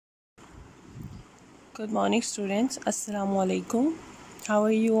Good morning, students. Assalamu alaikum. How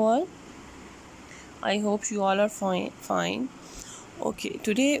are you all? I hope you all are fine. Okay,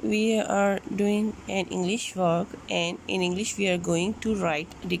 today we are doing an English work, and in English we are going to write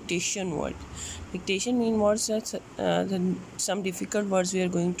dictation word. Dictation mean words that some difficult words we are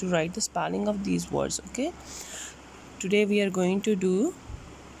going to write the spelling of these words. Okay, today we are going to do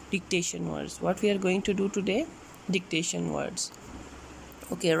dictation words. What we are going to do today? Dictation words.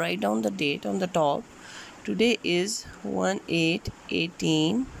 Okay, write down the date on the top. Today is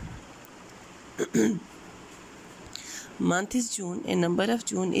 1/8/18. Month is June and number of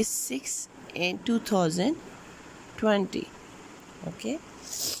June is 6 and 2020. Okay,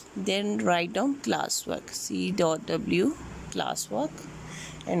 then write down classwork. C.W classwork.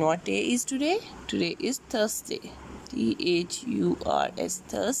 And what day is today? Today is Thursday. THURS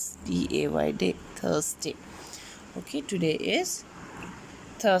Thursday. Day, Thursday. Okay, today is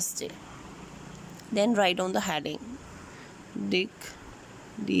Thursday. Then write down the heading. Dic,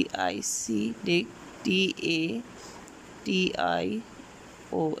 D-I-C, Dic, D-A-T-I-O-N,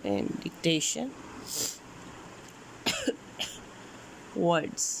 dictation.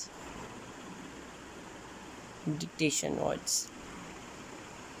 Words. Dictation words.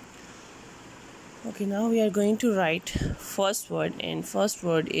 Okay, now we are going to write first word, and first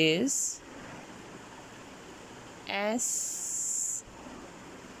word is S-I-N-G.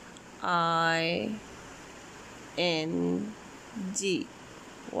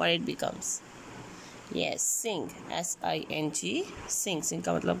 What it becomes? Yes, sing. S-I-N-G, sing. Sing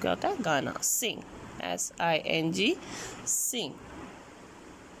का मतलब क्या होता है? गाना. Sing. S-I-N-G, sing.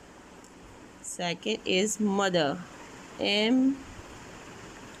 Second is mother. M-O-T-H-E-R.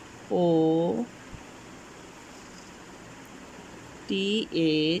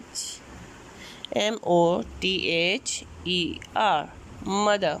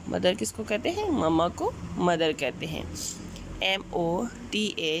 Mother. Mother किसको कहते हैं? मम्मा को मदर कहते हैं.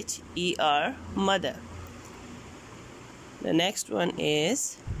 M-O-T-H-E-R, mother. The next one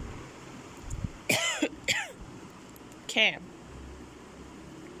is can.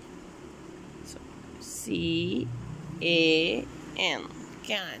 So, C-A-N,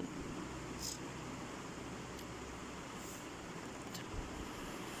 can.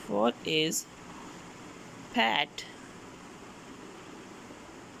 Fourth is Pat.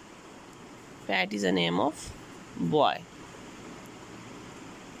 Pat is a name of boy.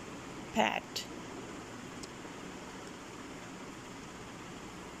 Pat.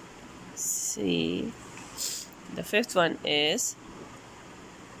 See, the fifth one is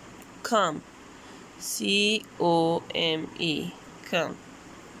come. C-O-M-E, come.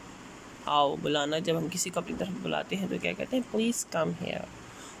 आओ. बुलाना. जब हम किसी को अपनी तरफ बुलाते हैं तो क्या कहते हैं? Please come here.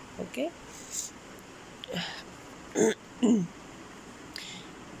 Okay.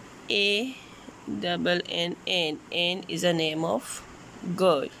 A-double-N-N. N is a name of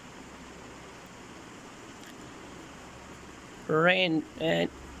girl. Rain. And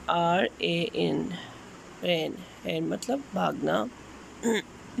R-A-N. Rain. Rain मतलब भागना.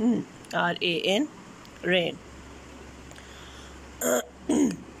 R-A-N. Rain.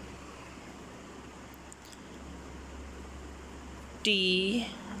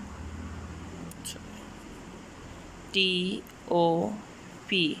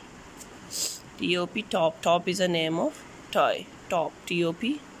 T-O-P. T-O-P, top. Top is a name of toy. Top.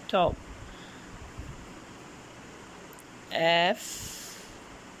 T-O-P, top.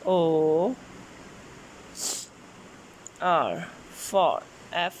 F-O-R, for.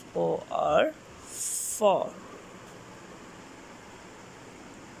 F-O-R, for.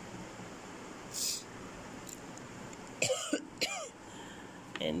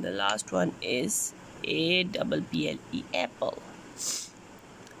 And the last one is A-double-P-L-E, apple.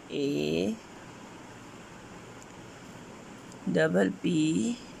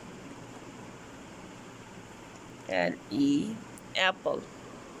 A-double-P-L-E, apple.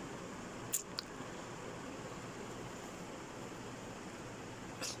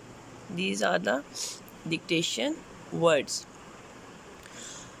 These are the dictation words.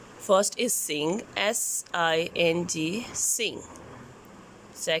 First is sing. S-I-N-G, sing.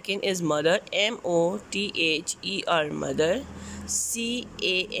 Second is mother. M-O-T-H-E-R, mother.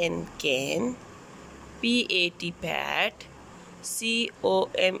 C-A-N, can. P-A-T, pat.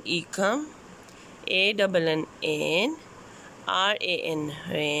 C-O-M-E, come. A-double-N-N. R-A-N,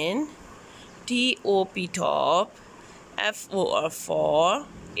 rain. T-O-P, top. F-O-R, for.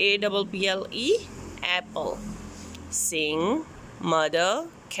 A-double-P-L-E, apple. Sing, mother,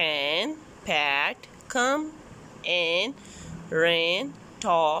 can, pat, come, and rain,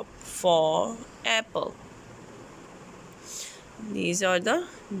 top, for, apple. These are the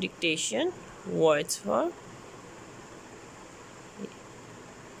dictation words for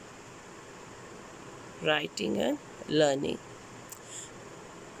writing and learning.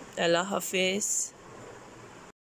 Allah Hafiz.